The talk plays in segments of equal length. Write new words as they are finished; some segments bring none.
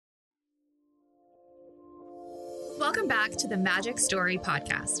Welcome back to the Magic Story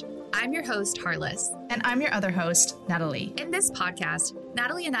Podcast. I'm your host, Harless. And I'm your other host, Natalie. In this podcast,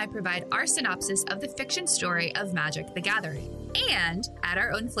 Natalie and I provide our synopsis of the fiction story of Magic the Gathering and add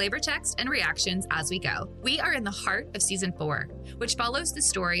our own flavor text and reactions as we go. We are in the heart of Season 4, which follows the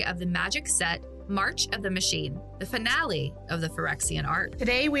story of the Magic set March of the Machine, the finale of the Phyrexian arc.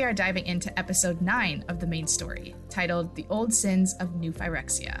 Today we are diving into episode 9 of the main story, titled The Old Sins of New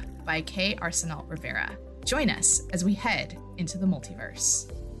Phyrexia by K. Arsenault Rivera. Join us as we head into the multiverse.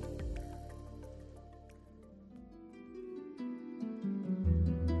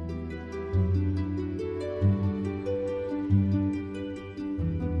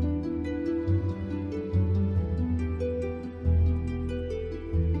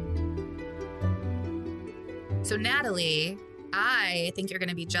 So Natalie, I think you're going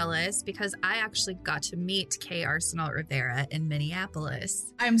to be jealous because I actually got to meet K. Arsenault Rivera in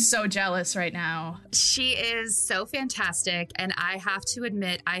Minneapolis. I'm so jealous right now. She is so fantastic. And I have to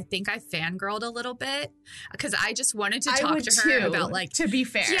admit, I think I fangirled a little bit because I just wanted to talk to her about to be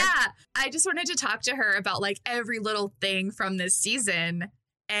fair. Yeah, I just wanted to talk to her about every little thing from this season.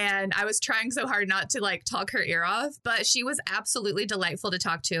 And I was trying so hard not to talk her ear off, but she was absolutely delightful to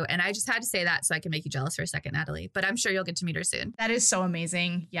talk to. And I just had to say that so I can make you jealous for a second, Natalie. But I'm sure you'll get to meet her soon. That is so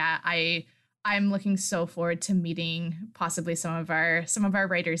amazing. Yeah, I'm looking so forward to meeting possibly some of our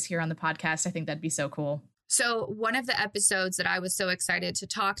writers here on the podcast. I think that'd be so cool. So one of the episodes that I was so excited to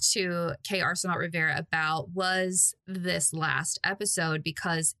talk to K. Arsenault Rivera about was this last episode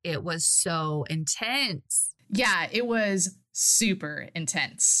because it was so intense. Yeah, it was super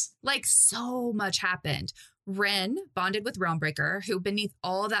intense. So much happened. Ren bonded with Realmbreaker, who beneath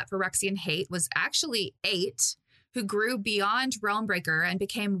all that Phyrexian hate was actually 8, who grew beyond Realmbreaker and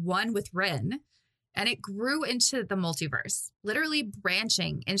became one with Ren. And it grew into the multiverse, literally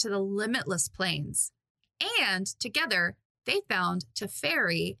branching into the limitless planes. And together, they found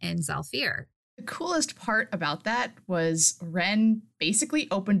Teferi in Zhalfir. The coolest part about that was Ren basically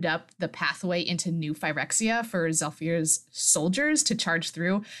opened up the pathway into New Phyrexia for Zhalfir's soldiers to charge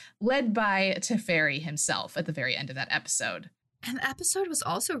through, led by Teferi himself at the very end of that episode. And the episode was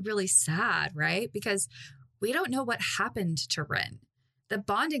also really sad, right? Because we don't know what happened to Ren. The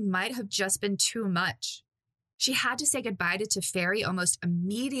bonding might have just been too much. She had to say goodbye to Teferi almost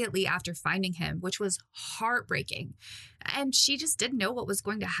immediately after finding him, which was heartbreaking. And she just didn't know what was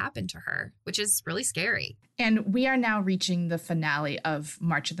going to happen to her, which is really scary. And we are now reaching the finale of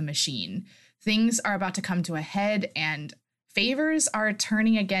March of the Machine. Things are about to come to a head, and favors are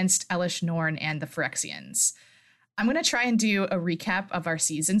turning against Elesh Norn and the Phyrexians. I'm going to try and do a recap of our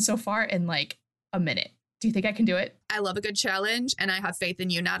season so far in a minute. Do you think I can do it? I love a good challenge, and I have faith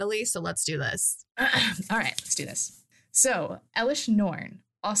in you, Natalie, so let's do this. All right, let's do this. So, Elesh Norn,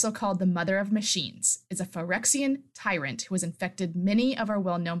 also called the Mother of Machines, is a Phyrexian tyrant who has infected many of our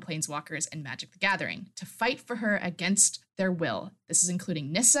well-known planeswalkers in Magic the Gathering to fight for her against their will. This is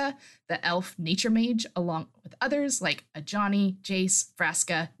including Nissa, the elf nature mage, along with others like Ajani, Jace,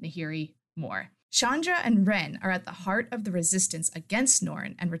 Vraska, Nahiri, more. Chandra and Ren are at the heart of the resistance against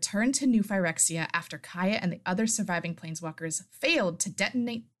Norn and return to New Phyrexia after Kaya and the other surviving planeswalkers failed to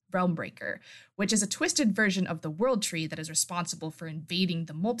detonate Realmbreaker, which is a twisted version of the World Tree that is responsible for invading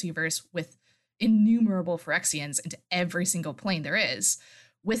the multiverse with innumerable Phyrexians into every single plane there is,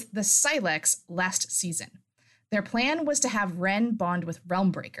 with the Silex last season. Their plan was to have Ren bond with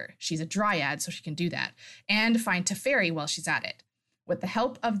Realmbreaker, she's a dryad so she can do that, and find Teferi while she's at it. With the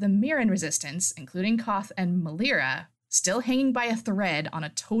help of the Mirren resistance, including Koth and Malira, still hanging by a thread on a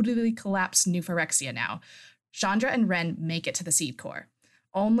totally collapsed New Phyrexia now, Chandra and Ren make it to the Seed Core,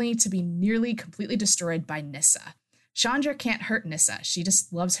 only to be nearly completely destroyed by Nissa. Chandra can't hurt Nissa, she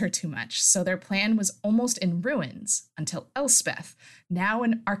just loves her too much, so their plan was almost in ruins until Elspeth, now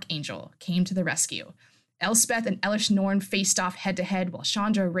an Archangel, came to the rescue. Elspeth and Elesh Norn faced off head-to-head while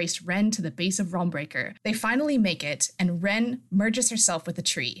Chandra raced Ren to the base of Realmbreaker. They finally make it, and Ren merges herself with the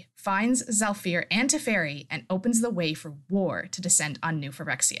tree, finds Zhalfir and Teferi, and opens the way for war to descend on New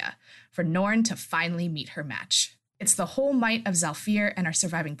Phyrexia, for Norn to finally meet her match. It's the whole might of Zhalfir and our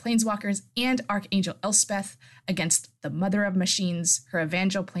surviving planeswalkers and Archangel Elspeth against the Mother of Machines, her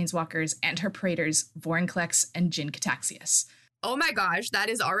Evangel planeswalkers, and her praetors, Vorinclex and Jin Cataxius. Oh my gosh, that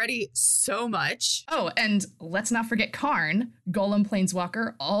is already so much. Oh, and let's not forget Karn, Golem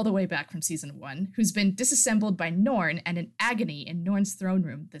Planeswalker all the way back from Season 1, who's been disassembled by Norn and in agony in Norn's throne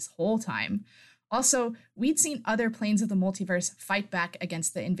room this whole time. Also, we'd seen other planes of the multiverse fight back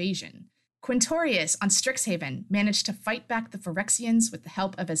against the invasion. Quintorius on Strixhaven managed to fight back the Phyrexians with the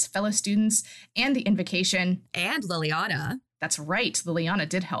help of his fellow students and the Invocation. And Liliana. That's right, Liliana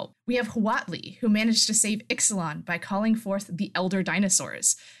did help. We have Huatli, who managed to save Ixalan by calling forth the Elder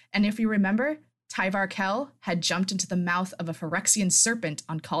Dinosaurs. And if you remember, Tyvar Kell had jumped into the mouth of a Phyrexian serpent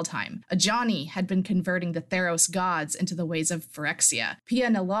on Kaldheim. Ajani had been converting the Theros gods into the ways of Phyrexia. Pia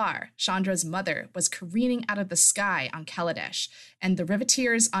Nalar, Chandra's mother, was careening out of the sky on Kaladesh, and the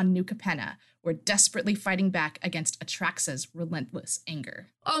Riveteers on New Capenna were desperately fighting back against Atraxa's relentless anger.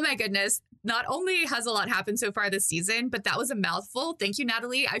 Oh my goodness. Not only has a lot happened so far this season, but that was a mouthful. Thank you,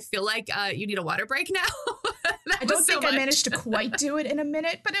 Natalie. I feel like you need a water break now. I don't think I managed to quite do it in a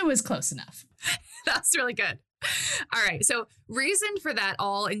minute, but it was close enough. That's really good. All right. So reason for that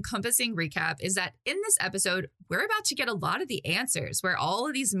all-encompassing recap is that in this episode, we're about to get a lot of the answers where all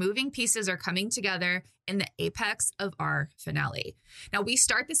of these moving pieces are coming together in the apex of our finale. Now, we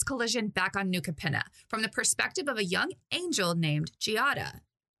start this collision back on New Capenna from the perspective of a young angel named Giada.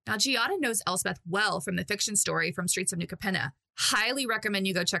 Now, Giada knows Elspeth well from the fiction story from Streets of New Capenna. Highly recommend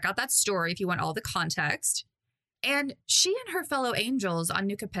you go check out that story if you want all the context. And she and her fellow angels on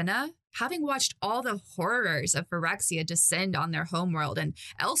New Capenna, having watched all the horrors of Phyrexia descend on their homeworld and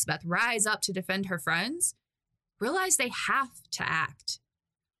Elspeth rise up to defend her friends, realize they have to act.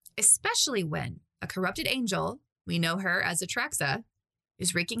 Especially when a corrupted angel, we know her as Atraxa,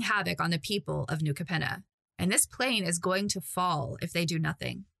 is wreaking havoc on the people of New Capenna. And this plane is going to fall if they do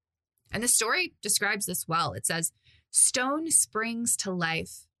nothing. And the story describes this well. It says, "Stone springs to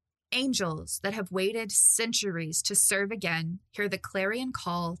life. Angels that have waited centuries to serve again hear the clarion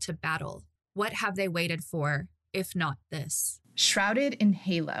call to battle. What have they waited for, if not this?" Shrouded in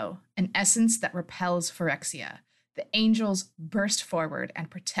halo, an essence that repels Phyrexia, the angels burst forward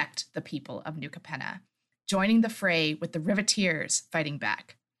and protect the people of New Capenna, joining the fray with the Riveteers fighting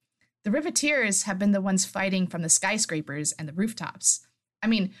back. The Riveteers have been the ones fighting from the skyscrapers and the rooftops. I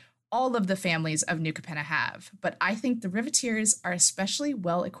mean, all of the families of New Capenna have, but I think the Riveteers are especially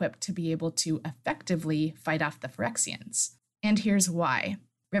well equipped to be able to effectively fight off the Phyrexians. And here's why.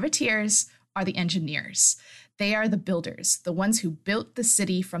 Riveteers are the engineers. They are the builders, the ones who built the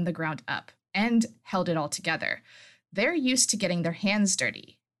city from the ground up and held it all together. They're used to getting their hands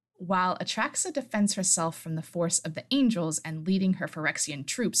dirty. While Atraxa defends herself from the force of the angels and leading her Phyrexian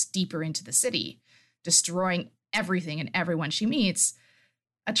troops deeper into the city, destroying everything and everyone she meets,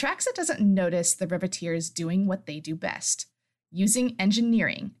 Atraxa doesn't notice the Riveteers doing what they do best, using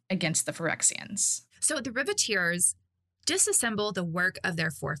engineering against the Phyrexians. So the Riveteers disassemble the work of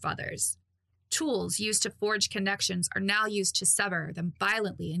their forefathers. Tools used to forge connections are now used to sever them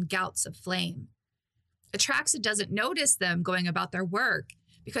violently in gouts of flame. Atraxa doesn't notice them going about their work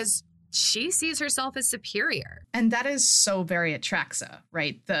because she sees herself as superior. And that is so very Atraxa,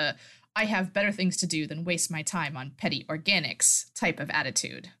 right? The I have better things to do than waste my time on petty organics type of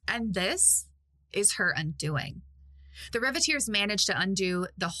attitude. And this is her undoing. The Riveteers managed to undo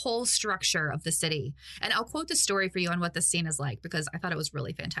the whole structure of the city. And I'll quote the story for you on what the scene is like because I thought it was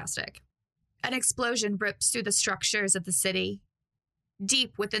really fantastic. An explosion rips through the structures of the city.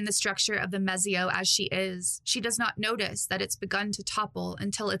 Deep within the structure of the Mezio as she is, she does not notice that it's begun to topple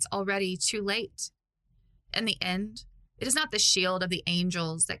until it's already too late. In the end, it is not the shield of the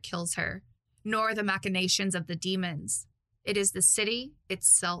angels that kills her, nor the machinations of the demons. It is the city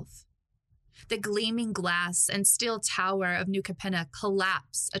itself. The gleaming glass and steel tower of New Capenna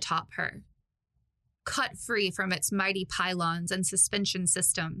collapse atop her, cut free from its mighty pylons and suspension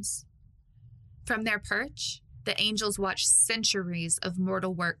systems. From their perch, the angels watch centuries of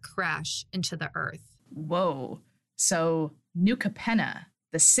mortal work crash into the earth. Whoa. So New Capenna,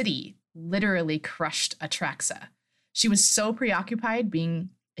 the city, literally crushed Atraxa. She was so preoccupied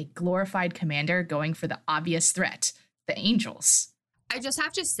being a glorified commander going for the obvious threat, the angels. I just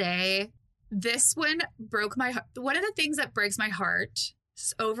have to say, this one broke my heart. One of the things that breaks my heart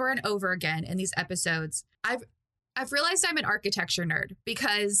over and over again in these episodes, I've realized I'm an architecture nerd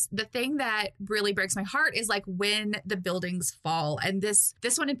because the thing that really breaks my heart is like when the buildings fall. And this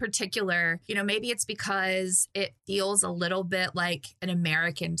one in particular, you know, maybe it's because it feels a little bit like an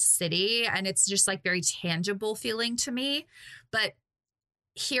American city and it's just like very tangible feeling to me. But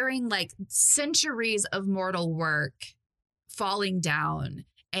hearing like centuries of mortal work falling down,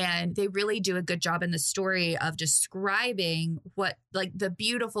 and they really do a good job in the story of describing what like the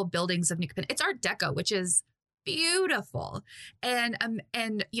beautiful buildings of New Capenna. It's Art Deco, which is beautiful. And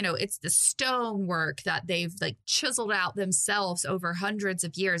you know, it's the stonework that they've like chiseled out themselves over hundreds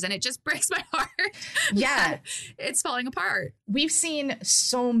of years. And it just breaks my heart. Yeah. It's falling apart. We've seen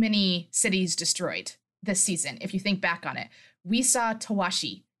so many cities destroyed this season. If you think back on it, we saw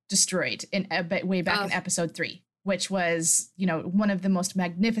Tawashi destroyed way back in episode 3, which was, you know, one of the most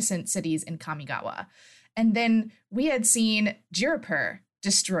magnificent cities in Kamigawa. And then we had seen Jirapur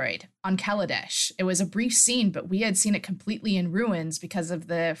destroyed on Kaladesh. It was a brief scene, but we had seen it completely in ruins because of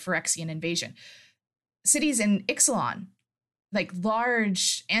the Phyrexian invasion. Cities in Ixalan, like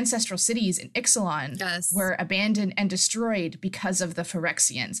large ancestral cities in Ixalan, Yes. were abandoned and destroyed because of the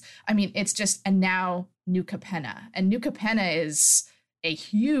Phyrexians. I mean, it's just, and now New Capenna. And New Capenna is a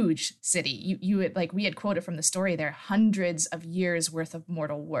huge city. You had, like we had quoted from the story there, hundreds of years worth of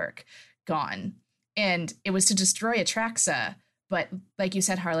mortal work gone. And it was to destroy Atraxa. But like you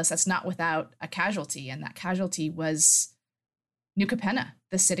said, Harless, that's not without a casualty. And that casualty was New Capenna,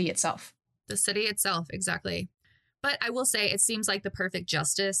 the city itself. The city itself, exactly. But I will say it seems like the perfect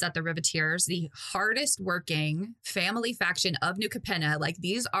justice that the Riveteers, the hardest working family faction of New Capenna, like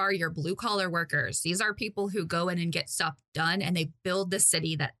these are your blue collar workers. These are people who go in and get stuff done and they build the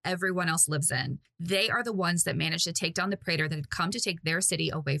city that everyone else lives in. They are the ones that managed to take down the Praetor that had come to take their city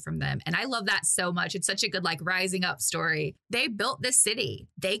away from them. And I love that so much. It's such a good like rising up story. They built this city.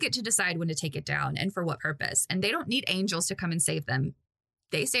 They get to decide when to take it down and for what purpose. And they don't need angels to come and save them.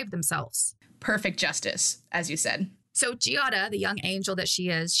 They save themselves. Perfect justice, as you said. So Giada, the young angel that she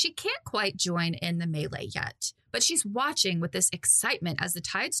is, she can't quite join in the melee yet, but she's watching with this excitement as the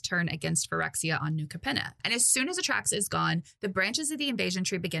tides turn against Phyrexia on New Capenna. And as soon as Atraxa is gone, the branches of the invasion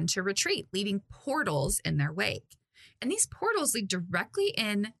tree begin to retreat, leaving portals in their wake. And these portals lead directly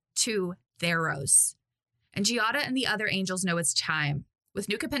into Theros. And Giada and the other angels know it's time. With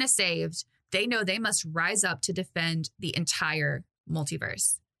New Capenna saved, they know they must rise up to defend the entire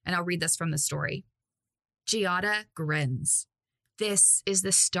multiverse. And I'll read this from the story. Giada grins. This is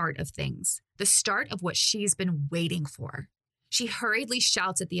the start of things, the start of what she's been waiting for. She hurriedly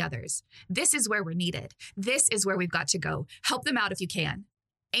shouts at the others. This is where we're needed. This is where we've got to go. Help them out if you can.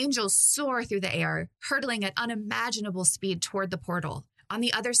 Angels soar through the air, hurtling at unimaginable speed toward the portal. On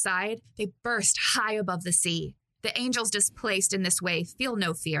the other side, they burst high above the sea. The angels displaced in this way feel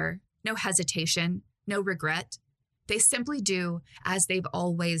no fear, no hesitation, no regret. They simply do as they've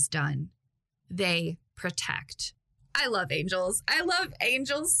always done. They protect. I love angels. I love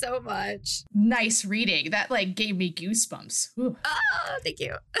angels so much. Nice reading. That like gave me goosebumps. Ooh. Oh, thank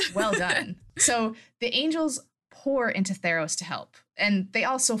you. Well done. So the angels pour into Theros to help. And they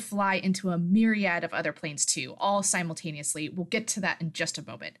also fly into a myriad of other planes too, all simultaneously. We'll get to that in just a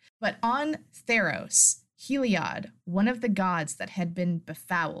moment. But on Theros, Heliod, one of the gods that had been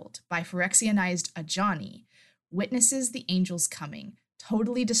befouled by Phyrexianized Ajani, witnesses the angels coming,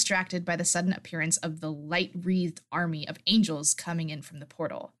 totally distracted by the sudden appearance of the light-wreathed army of angels coming in from the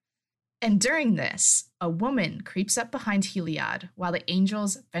portal. And during this, a woman creeps up behind Heliod while the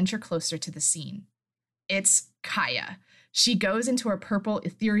angels venture closer to the scene. It's Kaya. She goes into her purple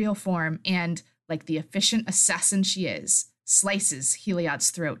ethereal form and, like the efficient assassin she is, slices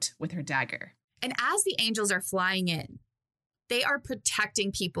Heliod's throat with her dagger. And as the angels are flying in, they are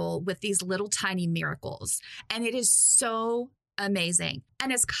protecting people with these little tiny miracles. And it is so amazing.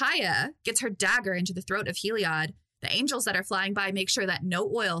 And as Kaya gets her dagger into the throat of Heliod, the angels that are flying by make sure that no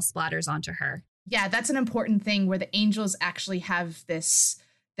oil splatters onto her. Yeah, that's an important thing where the angels actually have this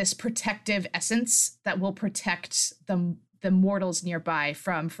protective essence that will protect the mortals nearby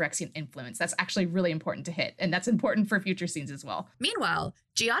from Phyrexian influence. That's actually really important to hit, and that's important for future scenes as well. Meanwhile,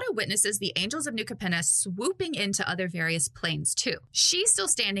 Giada witnesses the angels of New Capenna swooping into other various planes too. She's still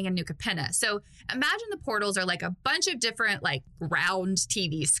standing in New Capenna, so imagine the portals are like a bunch of different like round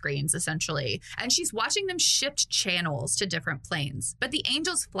TV screens essentially, and she's watching them shift channels to different planes. But the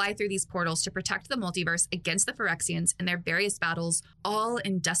angels fly through these portals to protect the multiverse against the Phyrexians in their various battles, all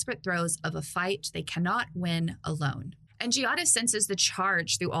in desperate throes of a fight they cannot win alone. And Giada senses the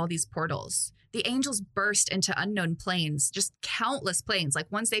charge through all these portals. The angels burst into unknown planes, just countless planes,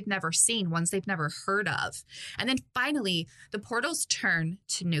 like ones they've never seen, ones they've never heard of. And then finally, the portals turn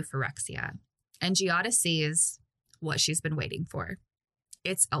to New Phyrexia. And Giada sees what she's been waiting for.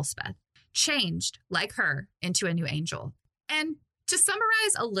 It's Elspeth, changed, like her, into a new angel. And to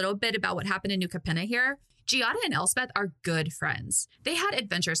summarize a little bit about what happened in New Capenna here, Giada and Elspeth are good friends. They had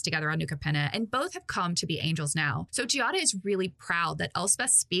adventures together on New Capenna, and both have come to be angels now. So Giada is really proud that Elspeth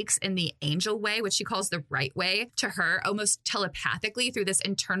speaks in the angel way, which she calls the right way, to her almost telepathically through this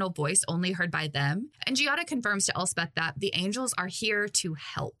internal voice only heard by them. And Giada confirms to Elspeth that the angels are here to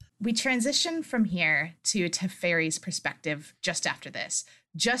help. We transition from here to Teferi's perspective just after this.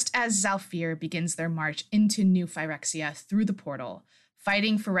 Just as Zhalfir begins their march into New Phyrexia through the portal,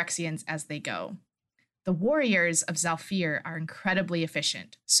 fighting Phyrexians as they go. The warriors of Zhalfir are incredibly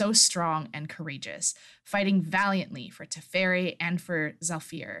efficient, so strong and courageous, fighting valiantly for Teferi and for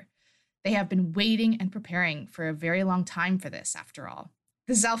Zhalfir. They have been waiting and preparing for a very long time for this, after all.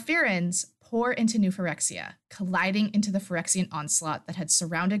 The Zhalfirans pour into New Phyrexia, colliding into the Phyrexian onslaught that had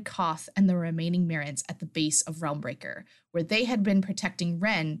surrounded Koth and the remaining Mirrans at the base of Realmbreaker, where they had been protecting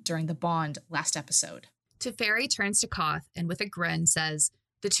Ren during the bond last episode. Teferi turns to Koth and with a grin says,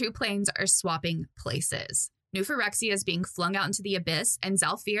 the two planes are swapping places. New Phyrexia is being flung out into the abyss, and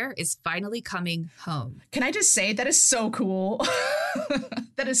Zhalfir is finally coming home. Can I just say, that is so cool.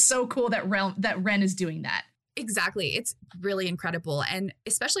 That is so cool that Ren is doing that. Exactly. It's really incredible. And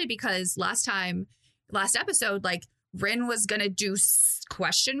especially because last episode, like, Ren was going to do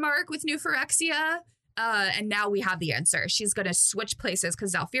question mark with New Phyrexia. And now we have the answer. She's going to switch places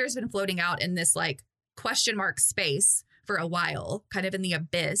because Zhalfir has been floating out in this, like, question mark space for a while, kind of in the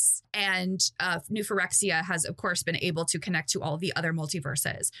abyss. And New Phyrexia has, of course, been able to connect to all the other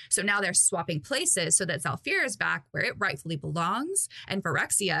multiverses. So now they're swapping places so that Zhalfir is back where it rightfully belongs, and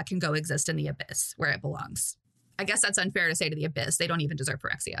Phyrexia can go exist in the abyss where it belongs. I guess that's unfair to say to the abyss. They don't even deserve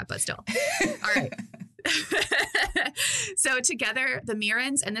Phyrexia, but still. All right. So together, the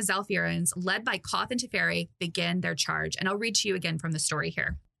Mirrans and the Zhalfirans, led by Koth and Teferi, begin their charge. And I'll read to you again from the story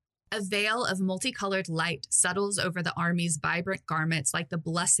here. A veil of multicolored light settles over the army's vibrant garments like the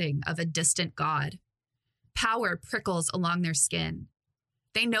blessing of a distant god. Power prickles along their skin.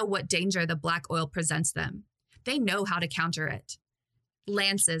 They know what danger the black oil presents them. They know how to counter it.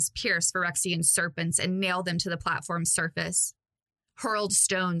 Lances pierce Phyrexian serpents and nail them to the platform's surface. Hurled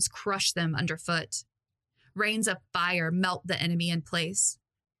stones crush them underfoot. Rains of fire melt the enemy in place.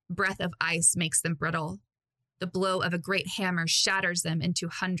 Breath of ice makes them brittle. The blow of a great hammer shatters them into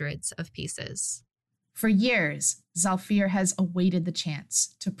hundreds of pieces. For years, Zhalfir has awaited the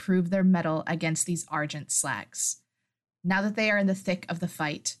chance to prove their mettle against these argent slags. Now that they are in the thick of the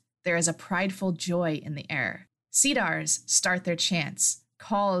fight, there is a prideful joy in the air. Cedars start their chants,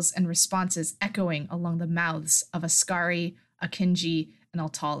 calls and responses echoing along the mouths of Askari, Akinji, and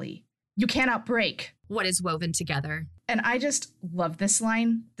Altali. You cannot break what is woven together. And I just love this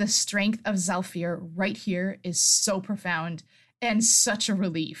line. The strength of Zhalfir right here is so profound and such a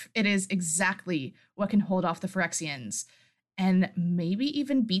relief. It is exactly what can hold off the Phyrexians and maybe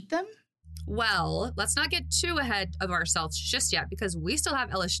even beat them. Well, let's not get too ahead of ourselves just yet, because we still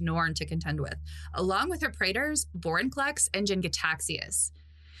have Elish Norn to contend with, along with her praetors, Vorinclex and Jin-Gitaxias.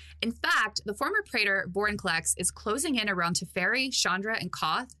 In fact, the former praetor, Vorinclex, is closing in around Teferi, Chandra, and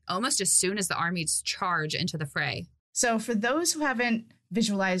Koth almost as soon as the armies charge into the fray. So for those who haven't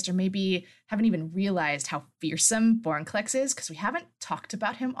visualized or maybe haven't even realized how fearsome Vorinclex is, because we haven't talked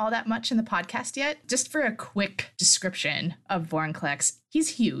about him all that much in the podcast yet, just for a quick description of Vorinclex,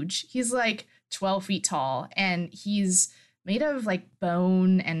 he's huge. He's like 12 feet tall, and he's made of like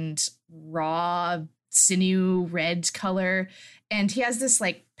bone and raw sinew red color. And he has this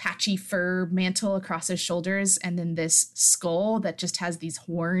like patchy fur mantle across his shoulders, and then this skull that just has these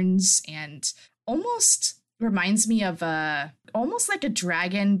horns and almost reminds me of almost like a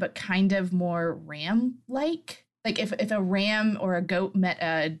dragon, but kind of more ram-like. Like if a ram or a goat met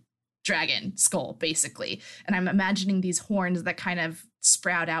a dragon skull, basically. And I'm imagining these horns that kind of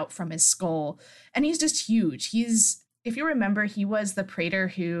sprout out from his skull. And he's just huge. If you remember, he was the praetor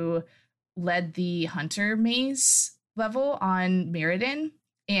who led the hunter maze level on Mirrodin.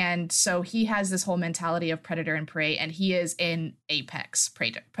 And so he has this whole mentality of predator and prey, and he is an apex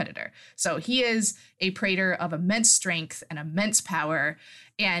predator. So he is a praetor of immense strength and immense power,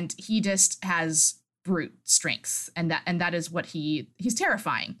 and he just has brute strength, and that is what he's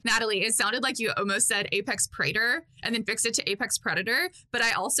terrifying. Natalie, it sounded like you almost said apex praetor and then fixed it to apex predator, but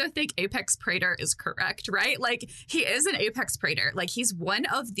I also think apex praetor is correct, right? Like, he is an apex praetor. Like, he's one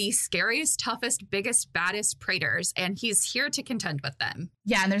of the scariest, toughest, biggest, baddest praetors, and he's here to contend with them.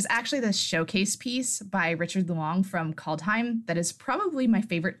 Yeah, and there's actually this showcase piece by Richard Luong from Kaldheim that is probably my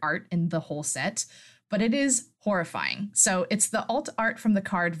favorite art in the whole set, but it is horrifying. So it's the alt art from the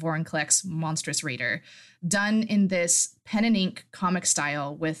card Vorinclex Monstrous Raider, done in this pen and ink comic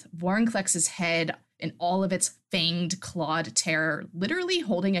style with Vorinclex's head in all of its fanged, clawed terror, literally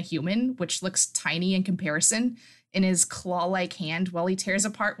holding a human, which looks tiny in comparison, in his claw-like hand while he tears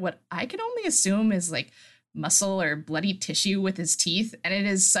apart what I can only assume is like muscle or bloody tissue with his teeth. And it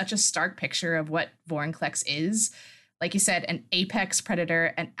is such a stark picture of what Vorinclex is. Like you said, an apex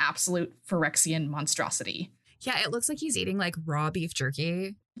predator, an absolute Phyrexian monstrosity. Yeah, it looks like he's eating like raw beef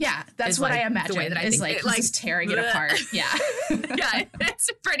jerky. Yeah, that's what I imagine. The way that I is think like it, he's just tearing it apart. Yeah. Yeah, it's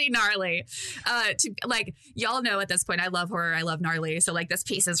pretty gnarly. Y'all know at this point, I love horror. I love gnarly. So like this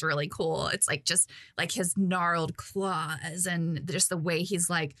piece is really cool. It's like just like his gnarled claws and just the way he's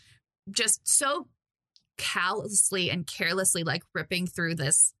like just so callously and carelessly like ripping through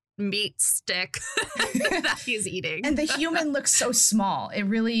this meat stick that he's eating. And the human looks so small. It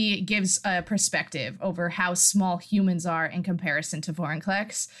really gives a perspective over how small humans are in comparison to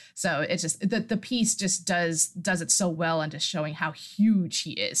Vorinclex. So it's just the piece just does it so well into showing how huge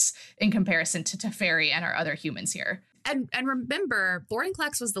he is in comparison to Teferi and our other humans here. And remember,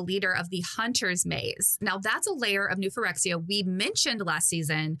 Vorinclex was the leader of the Hunter's Maze. Now, that's a layer of New Phyrexia we mentioned last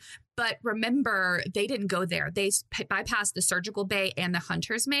season, but remember, they didn't go there. They bypassed the Surgical Bay and the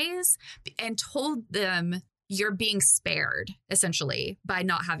Hunter's Maze and told them, you're being spared, essentially, by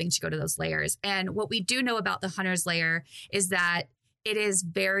not having to go to those layers. And what we do know about the Hunter's Lair is that it is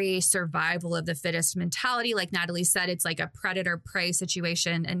very survival of the fittest mentality. Like Natalie said, it's like a predator-prey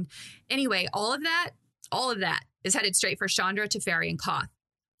situation. And anyway, all of that is headed straight for Chandra, Teferi, and Koth.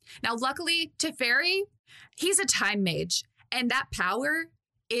 Now, luckily, Teferi, he's a time mage, and that power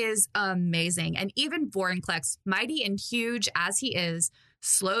is amazing. And even Vorinclex, mighty and huge as he is,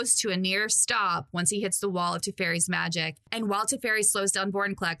 slows to a near stop once he hits the wall of Teferi's magic. And while Teferi slows down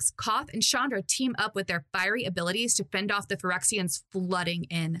Vorinclex, Koth and Chandra team up with their fiery abilities to fend off the Phyrexians flooding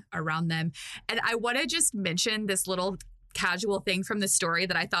in around them. And I want to just mention this little casual thing from the story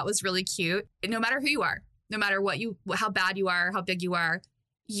that I thought was really cute. No matter who you are, no matter how bad you are, how big you are,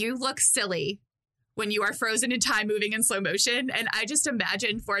 you look silly when you are frozen in time moving in slow motion. And I just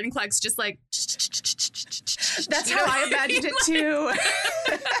imagine Vorinclex just like... That's how I imagined it too.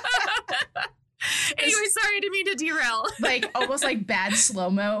 Anyway, sorry, I didn't mean to derail. Like almost like bad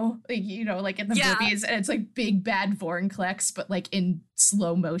slow-mo, like, you know, like in the movies, and it's like big bad Vorinclex, but like in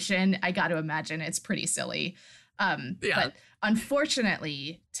slow motion. I got to imagine it's pretty silly. But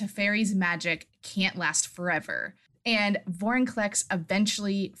unfortunately, Teferi's magic can't last forever. And Vorinclex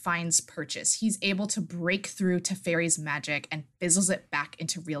eventually finds purchase. He's able to break through Teferi's magic and fizzles it back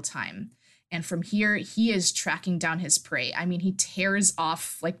into real time. And from here, he is tracking down his prey. I mean, he tears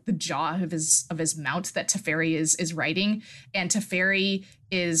off like the jaw of his mount that Teferi is riding. And Teferi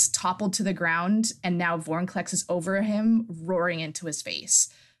is toppled to the ground. And now Vorinclex is over him, roaring into his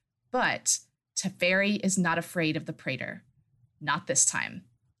face. But Teferi is not afraid of the Praetor. Not this time.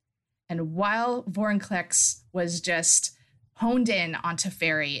 And while Vorinclex was just honed in on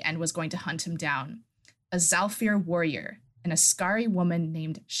Teferi and was going to hunt him down, a Zhalfir warrior and a Skari woman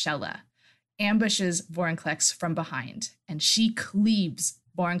named Shella ambushes Vorinclex from behind, and she cleaves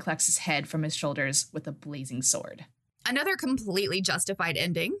Vorinclex's head from his shoulders with a blazing sword. Another completely justified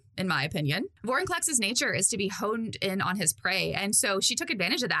ending, in my opinion. Vorinclex's nature is to be honed in on his prey, and so she took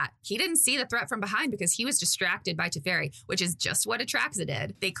advantage of that. He didn't see the threat from behind because he was distracted by Teferi, which is just what Atraxa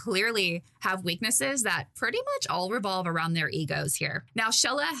did. They clearly have weaknesses that pretty much all revolve around their egos here. Now,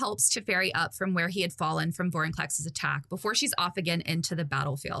 Shella helps Teferi up from where he had fallen from Vorinclex's attack before she's off again into the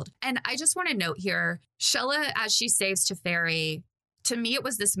battlefield. And I just want to note here, Shella, as she saves Teferi, to me, it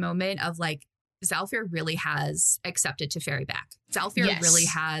was this moment of like, Zhalfir really has accepted Teferi back. Zhalfir really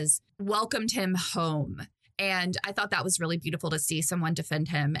has welcomed him home. And I thought that was really beautiful to see someone defend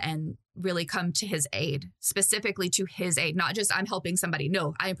him and really come to his aid, specifically to his aid, not just I'm helping somebody.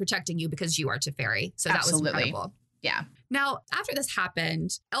 No, I am protecting you because you are Teferi. So that was incredible. Yeah. Now, after this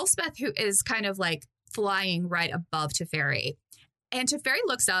happened, Elspeth, who is kind of like flying right above Teferi, and Teferi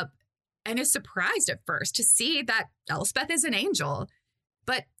looks up and is surprised at first to see that Elspeth is an angel.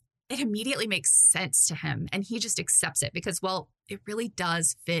 But it immediately makes sense to him, and he just accepts it because, well, it really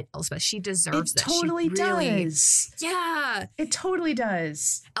does fit Elspeth. She deserves this. It totally does. Yeah. It totally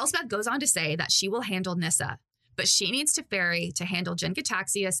does. Elspeth goes on to say that she will handle Nissa, but she needs Teferi to handle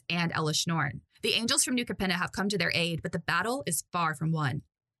Jin-Gitaxias and Elish Norn. The angels from New Capenna have come to their aid, but the battle is far from won.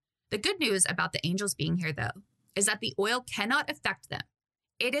 The good news about the angels being here, though, is that the oil cannot affect them.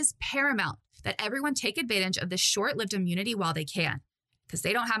 It is paramount that everyone take advantage of this short-lived immunity while they can, because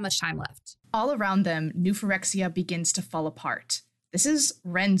they don't have much time left. All around them, New Phyrexia begins to fall apart. This is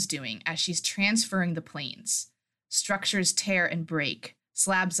Ren's doing as she's transferring the planes. Structures tear and break.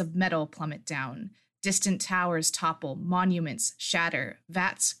 Slabs of metal plummet down. Distant towers topple. Monuments shatter.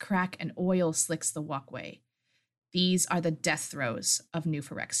 Vats crack and oil slicks the walkway. These are the death throes of New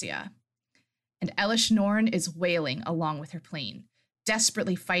Phyrexia. And Elish Norn is wailing along with her plane,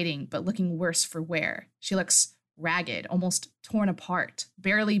 desperately fighting but looking worse for wear. She looks ragged, almost torn apart,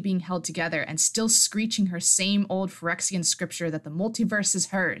 barely being held together, and still screeching her same old Phyrexian scripture that the multiverse is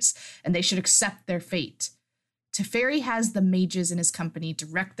hers, and they should accept their fate. Teferi has the mages in his company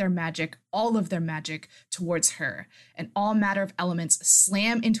direct their magic, all of their magic, towards her, and all matter of elements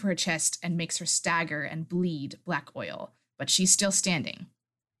slam into her chest and makes her stagger and bleed black oil. But she's still standing.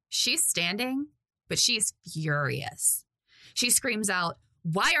 She's standing, but she's furious. She screams out,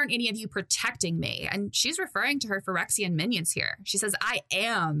 why aren't any of you protecting me? And she's referring to her Phyrexian minions here. She says, I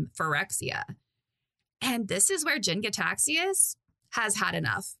am Phyrexia. And this is where Jin-Gitaxias has had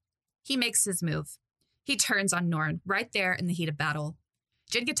enough. He makes his move. He turns on Norn right there in the heat of battle.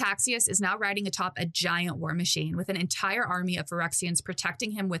 Jin-Gitaxias is now riding atop a giant war machine with an entire army of Phyrexians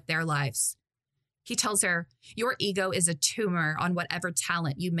protecting him with their lives. He tells her, your ego is a tumor on whatever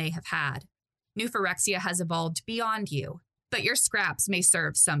talent you may have had. New Phyrexia has evolved beyond you, but your scraps may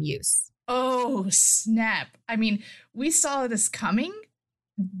serve some use. Oh, snap. I mean, we saw this coming.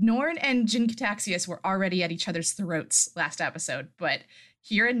 Norn and Jin-Gitaxias were already at each other's throats last episode, but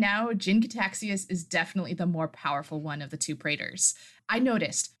here and now, Jin-Gitaxias is definitely the more powerful one of the two praetors. I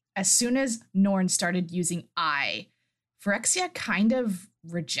noticed, as soon as Norn started using I, Phyrexia kind of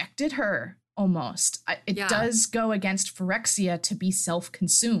rejected her, almost. It does go against Phyrexia to be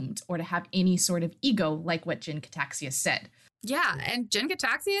self-consumed or to have any sort of ego, like what Jin-Gitaxias said. Yeah, and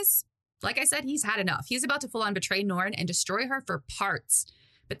Jin-Gitaxias, like I said, he's had enough. He's about to full-on betray Norn and destroy her for parts.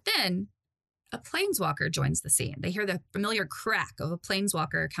 But then a planeswalker joins the scene. They hear the familiar crack of a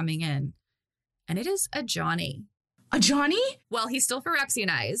planeswalker coming in. And it is a Johnny. A Johnny? Well, he's still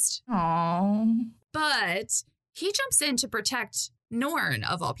Phyrexianized. Aww. But he jumps in to protect Norn,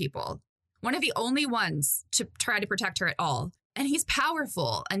 of all people. One of the only ones to try to protect her at all. And he's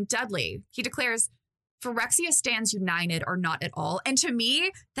powerful and deadly. He declares, Phyrexia stands united or not at all. And to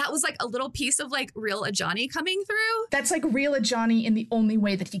me, that was like a little piece of like real Ajani coming through. That's like real Ajani in the only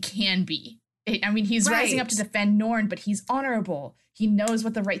way that he can be. He's rising up to defend Norn, but he's honorable. He knows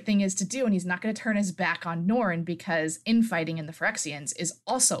what the right thing is to do, and he's not going to turn his back on Norn because infighting in the Phyrexians is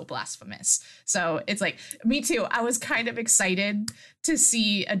also blasphemous. So it's like, me too. I was kind of excited to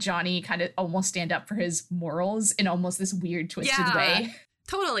see Ajani kind of almost stand up for his morals in almost this weird, twisted way.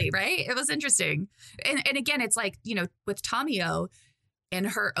 Totally, right? It was interesting. And again, it's like, with Tamiyo, in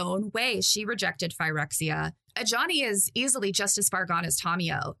her own way, she rejected Phyrexia. Ajani is easily just as far gone as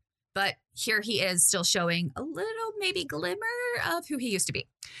Tamiyo, but here he is still showing a little maybe glimmer of who he used to be.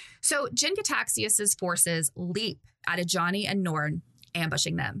 So Jin-Gitaxias' forces leap at Ajani and Norn,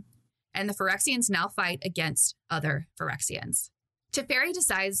 ambushing them. And the Phyrexians now fight against other Phyrexians. Teferi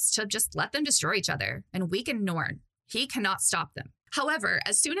decides to just let them destroy each other and weaken Norn. He cannot stop them. However,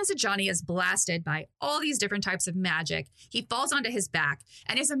 as soon as Ajani is blasted by all these different types of magic, he falls onto his back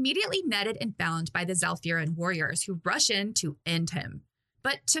and is immediately netted and bound by the Zhalfiran warriors who rush in to end him.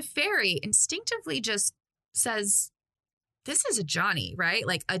 But Teferi instinctively just says, this is Ajani, right?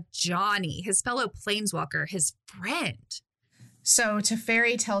 Like Ajani, his fellow planeswalker, his friend. So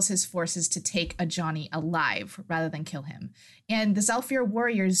Teferi tells his forces to take Ajani alive rather than kill him. And the Zhalfir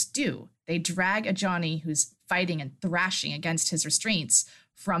warriors do. They drag Ajani, who's fighting and thrashing against his restraints,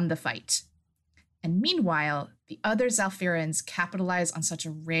 from the fight. And meanwhile, the other Zhalfirans capitalize on such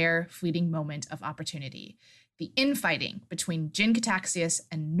a rare, fleeting moment of opportunity. The infighting between Jin-Gitaxias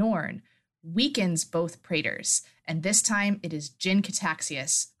and Norn weakens both praetors, and this time it is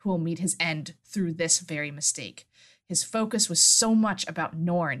Jin-Gitaxias who will meet his end through this very mistake. His focus was so much about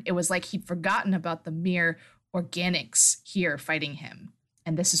Norn, it was like he'd forgotten about the mere organics here fighting him.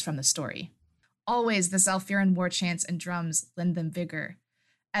 And this is from the story. Always the Zhalfiran war chants and drums lend them vigor.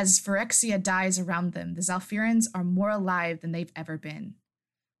 As Phyrexia dies around them, the Zhalfirans are more alive than they've ever been.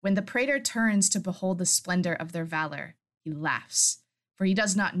 When the praetor turns to behold the splendor of their valor, he laughs, for he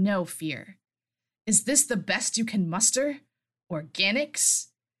does not know fear. Is this the best you can muster? Organics?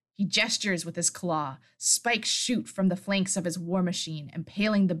 He gestures with his claw. Spikes shoot from the flanks of his war machine,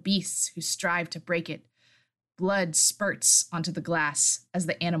 impaling the beasts who strive to break it. Blood spurts onto the glass as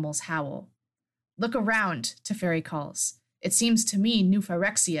the animals howl. Look around, Teferi calls. It seems to me New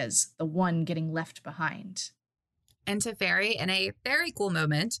Phyrexia's the one getting left behind. And Teferi, in a very cool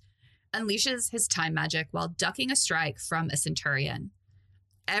moment, unleashes his time magic while ducking a strike from a centurion.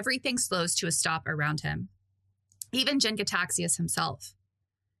 Everything slows to a stop around him. Even Jin-Gitaxias himself.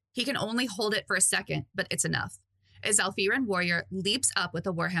 He can only hold it for a second, but it's enough. A Zhalfiran warrior leaps up with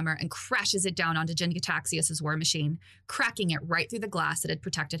a warhammer and crashes it down onto Jin-Gitaxias' war machine, cracking it right through the glass that had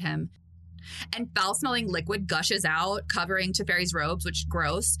protected him. And foul-smelling liquid gushes out, covering Teferi's robes, which is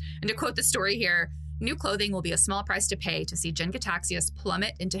gross. And to quote the story here, new clothing will be a small price to pay to see Jin-Gitaxias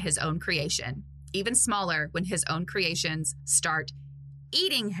plummet into his own creation. Even smaller when his own creations start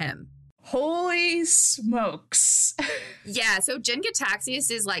eating him. Holy smokes. Yeah, so Jin-Gitaxias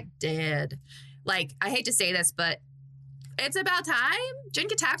is like dead. Like, I hate to say this, but it's about time.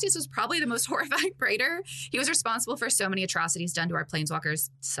 Jin-Gitaxias was probably the most horrifying praetor. He was responsible for so many atrocities done to our planeswalkers,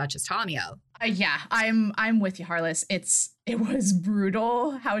 such as Tamiyo. Yeah, I'm with you, Harless. It was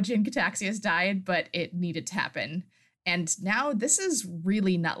brutal how Jin-Gitaxias died, but it needed to happen. And now this is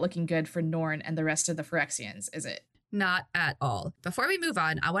really not looking good for Norn and the rest of the Phyrexians, is it? Not at all. Before we move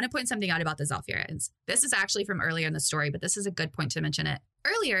on, I want to point something out about the Zhalfirans. This is actually from earlier in the story, but this is a good point to mention it.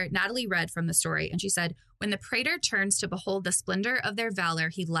 Earlier, Natalie read from the story, and she said, "When the praetor turns to behold the splendor of their valor,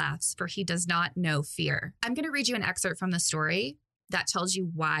 he laughs, for he does not know fear." I'm going to read you an excerpt from the story that tells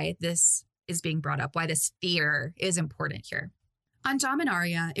you why this is being brought up, why this fear is important here. On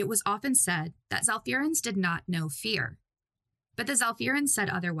Dominaria, it was often said that Zhalfirans did not know fear. But the Zhalfirans said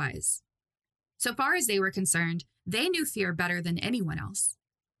otherwise. So far as they were concerned, they knew fear better than anyone else.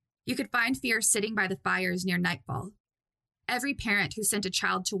 You could find fear sitting by the fires near nightfall. Every parent who sent a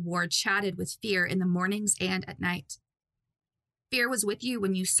child to war chatted with fear in the mornings and at night. Fear was with you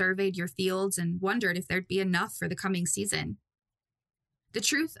when you surveyed your fields and wondered if there'd be enough for the coming season. The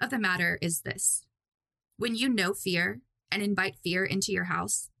truth of the matter is this. When you know fear and invite fear into your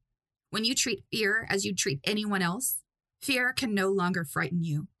house, when you treat fear as you'd treat anyone else, fear can no longer frighten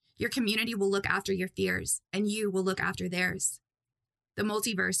you. Your community will look after your fears, and you will look after theirs. The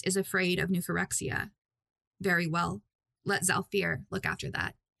multiverse is afraid of New Phyrexia. Very well. Let Zhalfir look after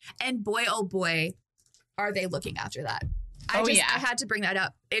that. And boy, oh boy, are they looking after that. I had to bring that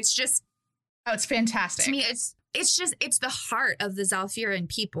up. It's just... Oh, it's fantastic. To me, it's the heart of the Zhalfiran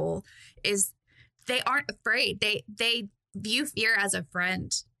people is they aren't afraid. They view fear as a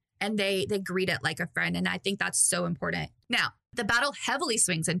friend, and they greet it like a friend. And I think that's so important. Now, the battle heavily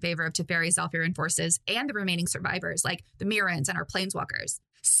swings in favor of Teferi's Zhalfiran forces and the remaining survivors, like the Mirrans and our planeswalkers.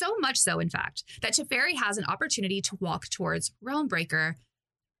 So much so, in fact, that Teferi has an opportunity to walk towards Realmbreaker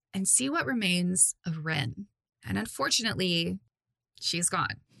and see what remains of Rin. And unfortunately, she's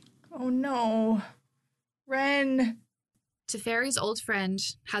gone. Oh no, Ren. Teferi's old friend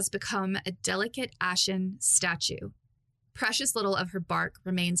has become a delicate ashen statue. Precious little of her bark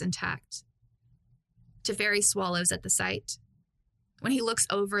remains intact. Teferi swallows at the sight. When he looks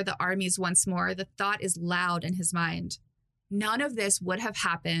over the armies once more, the thought is loud in his mind. None of this would have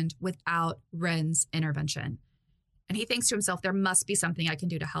happened without Ren's intervention. And he thinks to himself, there must be something I can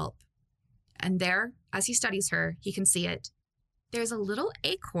do to help. And there, as he studies her, he can see it. There's a little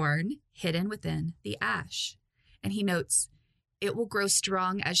acorn hidden within the ash. And he notes, it will grow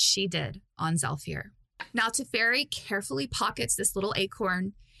strong as she did on Zhalfir. Now Teferi carefully pockets this little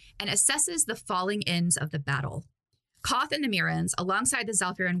acorn and assesses the falling ends of the battle. Koth and the Mirrans, alongside the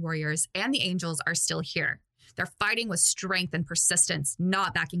Zhalfiran warriors and the angels, are still here. They're fighting with strength and persistence,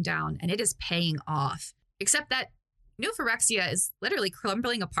 not backing down, and it is paying off. Except that New Phyrexia is literally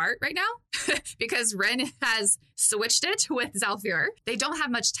crumbling apart right now because Ren has switched it with Zhalfir. They don't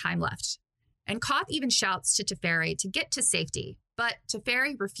have much time left. And Koth even shouts to Teferi to get to safety, but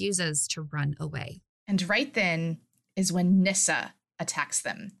Teferi refuses to run away. And right then is when Nissa attacks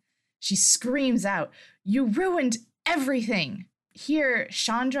them. She screams out, "You ruined everything!" Here,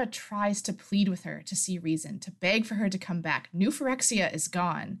 Chandra tries to plead with her to see reason, to beg for her to come back. New Phyrexia is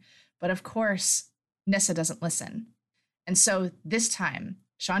gone. But of course, Nissa doesn't listen. And so this time,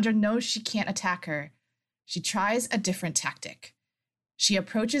 Chandra knows she can't attack her. She tries a different tactic. She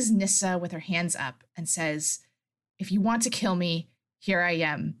approaches Nissa with her hands up and says, "If you want to kill me, here I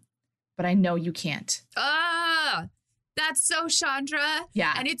am. But I know you can't." Ah, that's so Chandra.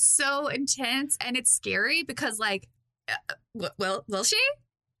 Yeah. And it's so intense and it's scary because will she?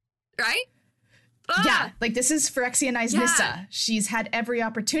 Right? Ah! Yeah, like this is Phyrexianized Nissa. She's had every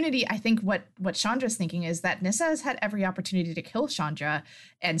opportunity. I think what Chandra's thinking is that Nissa has had every opportunity to kill Chandra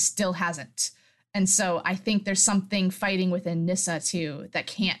and still hasn't. And so I think there's something fighting within Nissa too that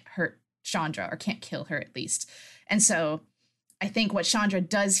can't hurt Chandra or can't kill her at least. And so I think what Chandra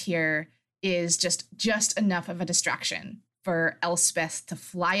does here is just enough of a distraction for Elspeth to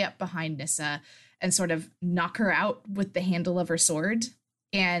fly up behind Nissa and sort of knock her out with the handle of her sword.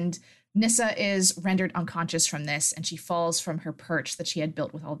 And Nissa is rendered unconscious from this, and she falls from her perch that she had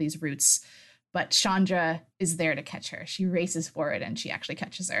built with all these roots. But Chandra is there to catch her. She races forward, and she actually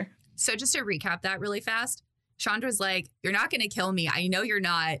catches her. So just to recap that really fast, Chandra's like, "You're not going to kill me. I know you're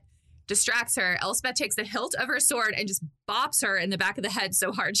not." Distracts her. Elspeth takes the hilt of her sword and just bops her in the back of the head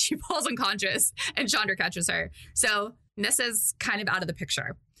so hard she falls unconscious, and Chandra catches her. So Nissa's kind of out of the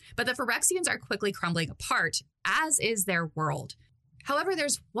picture. But the Phyrexians are quickly crumbling apart, as is their world. However,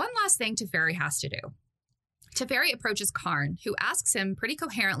 there's one last thing Teferi has to do. Teferi approaches Karn, who asks him pretty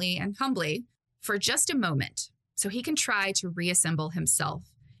coherently and humbly for just a moment so he can try to reassemble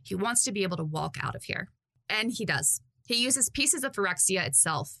himself. He wants to be able to walk out of here. And he does. He uses pieces of Phyrexia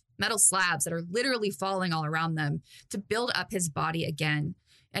itself, metal slabs that are literally falling all around them, to build up his body again.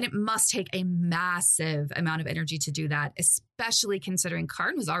 And it must take a massive amount of energy to do that, especially considering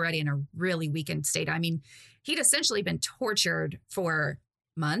Karn was already in a really weakened state. I mean, he'd essentially been tortured for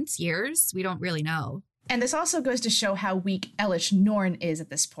months, years. We don't really know. And this also goes to show how weak Elish Norn is at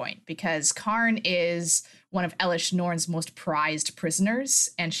this point, because Karn is one of Elish Norn's most prized prisoners,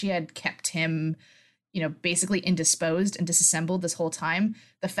 and she had kept him, basically indisposed and disassembled this whole time.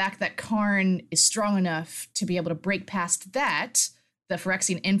 The fact that Karn is strong enough to be able to break past that, the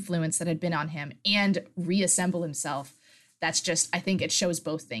Phyrexian influence that had been on him, and reassemble himself, that's just, I think it shows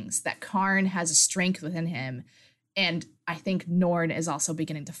both things, that Karn has a strength within him, and I think Norn is also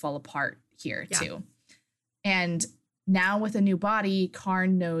beginning to fall apart here too. And now with a new body,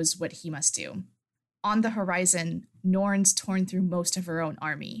 Karn knows what he must do. On the horizon, Norn's torn through most of her own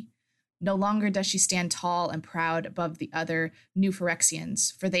army. No longer does she stand tall and proud above the other new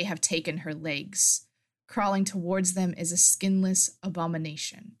Phyrexians, for they have taken her legs. Crawling towards them is a skinless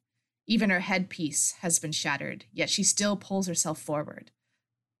abomination. Even her headpiece has been shattered, yet she still pulls herself forward.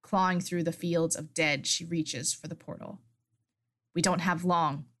 Clawing through the fields of dead, she reaches for the portal. "We don't have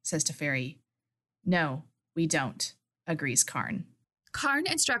long," says Teferi. "No, we don't," agrees Karn. Karn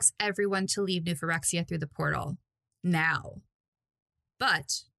instructs everyone to leave New Phyrexia through the portal. Now.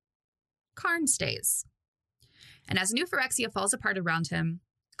 But Karn stays. And as New Phyrexia falls apart around him,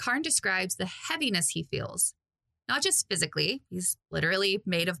 Karn describes the heaviness he feels. Not just physically, he's literally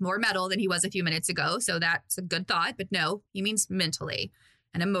made of more metal than he was a few minutes ago, so that's a good thought, but no, he means mentally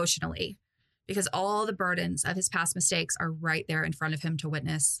and emotionally, because all the burdens of his past mistakes are right there in front of him to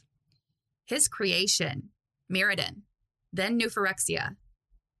witness. His creation, Mirrodin, then New Phyrexia,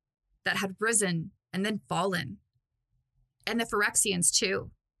 that had risen and then fallen, and the Phyrexians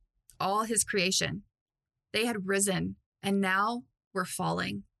too, all his creation, they had risen and now were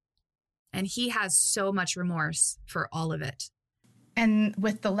falling. And he has so much remorse for all of it. And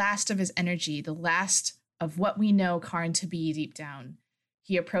with the last of his energy, the last of what we know Karn to be deep down,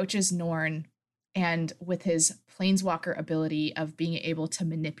 he approaches Norn, and with his planeswalker ability of being able to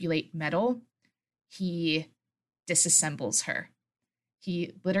manipulate metal, he disassembles her.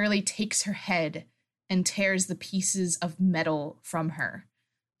 He literally takes her head and tears the pieces of metal from her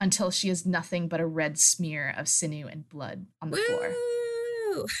until she is nothing but a red smear of sinew and blood on the floor.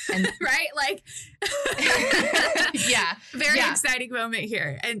 And right, like very exciting moment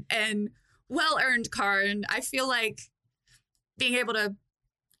here, and well earned, Karn. I feel like being able to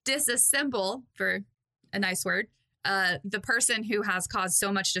disassemble, for a nice word, the person who has caused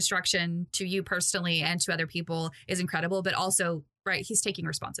so much destruction to you personally and to other people is incredible, but also, right, he's taking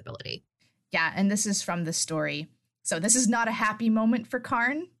responsibility. Yeah, and this is from the story. So this is not a happy moment for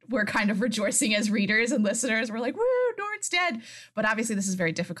Karn. We're kind of rejoicing as readers and listeners. We're like, woo, Norn's dead. But obviously this is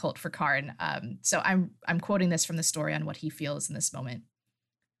very difficult for Karn. So I'm quoting this from the story on what he feels in this moment.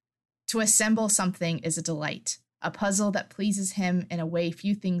 "To assemble something is a delight, a puzzle that pleases him in a way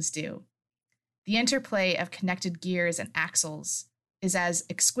few things do. The interplay of connected gears and axles is as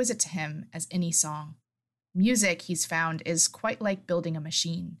exquisite to him as any song. Music, he's found, is quite like building a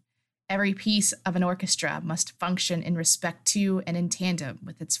machine. Every piece of an orchestra must function in respect to and in tandem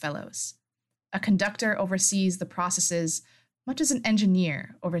with its fellows. A conductor oversees the processes much as an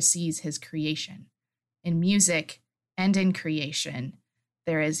engineer oversees his creation. In music and in creation,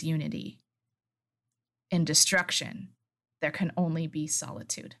 there is unity. In destruction, there can only be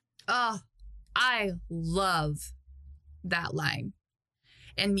solitude." Oh, I love that line.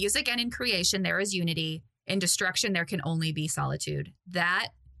 In music and in creation, there is unity. In destruction, there can only be solitude. That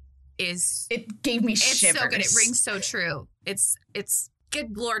is... It gave me shivers. It's so good. It rings so true. It's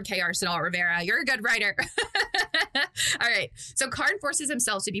good Lord K. Arsenal Rivera. You're a good writer. All right. So Karn forces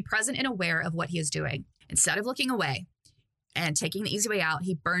himself to be present and aware of what he is doing. Instead of looking away and taking the easy way out,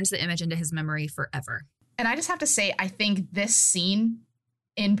 he burns the image into his memory forever. And I just have to say, I think this scene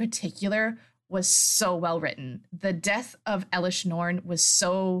in particular was so well written. The death of Elish Norn was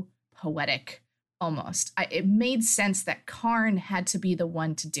so poetic, almost. It made sense that Karn had to be the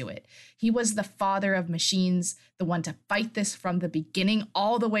one to do it. He was the father of machines, the one to fight this from the beginning,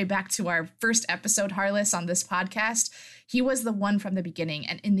 all the way back to our first episode, Harless, on this podcast. He was the one from the beginning,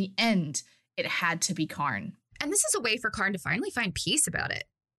 and in the end, it had to be Karn. And this is a way for Karn to finally find peace about it.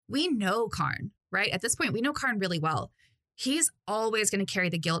 We know Karn, right? At this point, we know Karn really well. He's always going to carry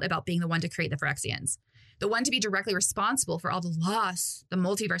the guilt about being the one to create the Phyrexians, the one to be directly responsible for all the loss the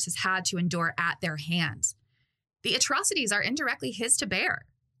multiverse has had to endure at their hands. The atrocities are indirectly his to bear.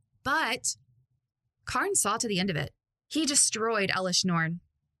 But Karn saw to the end of it. He destroyed Elish Norn,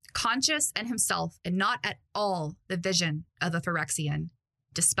 conscious and himself, and not at all the vision of a Phyrexian,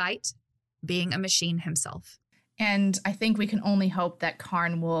 despite being a machine himself. And I think we can only hope that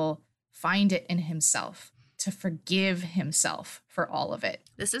Karn will find it in himself to forgive himself for all of it.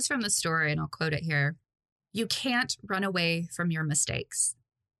 This is from the story, and I'll quote it here. You can't run away from your mistakes.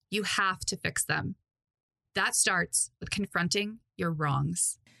 You have to fix them. That starts with confronting your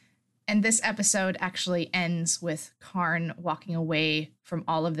wrongs. And this episode actually ends with Karn walking away from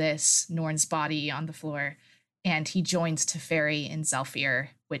all of this, Norn's body on the floor, and he joins Teferi and Zhalfir,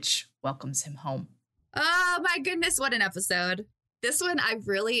 which welcomes him home. Oh my goodness, what an episode. This one, I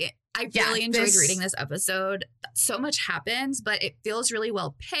really enjoyed reading this episode. So much happens, but it feels really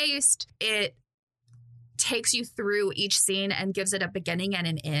well paced. It takes you through each scene and gives it a beginning and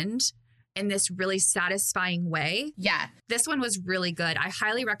an end in this really satisfying way. Yeah. This one was really good. I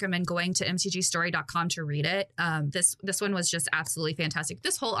highly recommend going to mtgstory.com to read it. This one was just absolutely fantastic.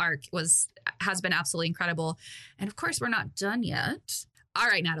 This whole arc has been absolutely incredible. And of course, we're not done yet. All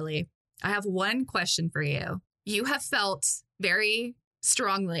right, Natalie, I have one question for you. You have felt very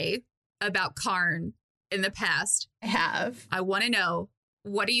strongly about Karn in the past. I have. I want to know,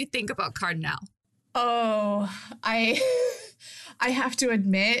 what do you think about Karn now? Oh, I have to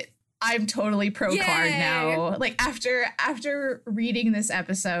admit, I'm totally pro Karn now. Like after reading this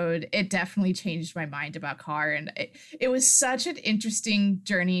episode, it definitely changed my mind about Karn. It was such an interesting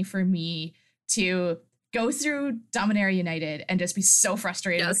journey for me to go through Dominaria United and just be so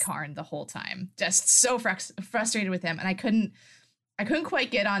frustrated with Karn the whole time. Just so frustrated with him. And I couldn't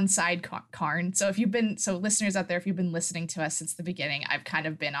quite get on side Karn. So listeners out there, if you've been listening to us since the beginning, I've kind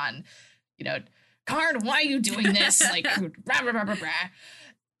of been on, Karn, why are you doing this? Like, rah, rah, rah, rah, rah.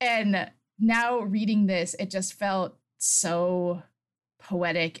 And now reading this, it just felt so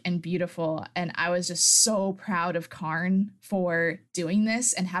poetic and beautiful. And I was just so proud of Karn for doing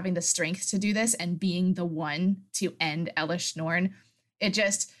this and having the strength to do this and being the one to end Elesh Norn.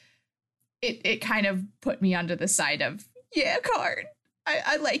 It kind of put me onto the side of, yeah, Karn,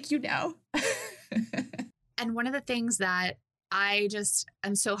 I like you now. And one of the things that I just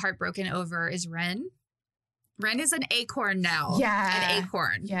am so heartbroken over is Ren. Ren is an acorn now. Yeah. An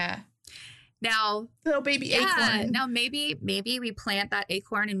acorn. Yeah. Now, little baby acorn. Now maybe we plant that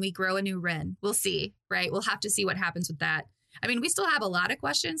acorn and we grow a new Ren. We'll see, right? We'll have to see what happens with that. I mean, we still have a lot of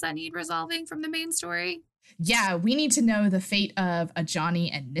questions that need resolving from the main story. Yeah, we need to know the fate of Ajani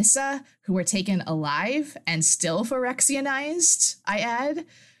and Nissa, who were taken alive and still Phyrexianized, I add.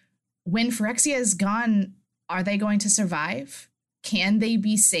 When Phyrexia is gone, are they going to survive? Can they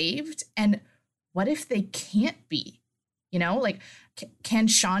be saved? And what if they can't be? Can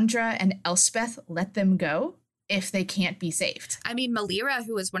Chandra and Elspeth let them go if they can't be saved? I mean, Malira,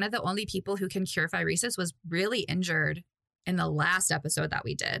 who is one of the only people who can cure Phyresis, was really injured in the last episode that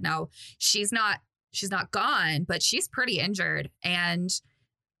we did. Now, she's not gone, but she's pretty injured. And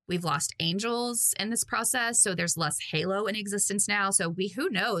we've lost angels in this process. So there's less Halo in existence now. So who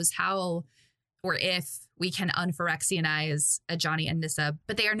knows how or if we can unphyrexianize Ajani and Nissa,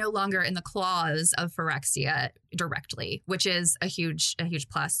 but they are no longer in the claws of Phyrexia directly, which is a huge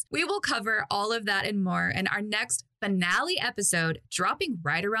plus. We will cover all of that and more in our next finale episode, dropping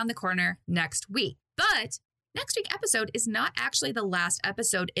right around the corner next week. But next week's episode is not actually the last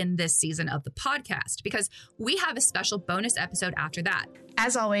episode in this season of the podcast, because we have a special bonus episode after that.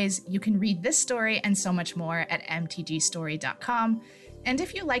 As always, you can read this story and so much more at mtgstory.com. And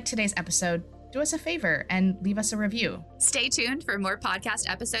if you liked today's episode, do us a favor and leave us a review. Stay tuned for more podcast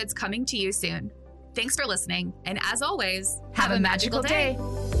episodes coming to you soon. Thanks for listening. And as always, have a magical day.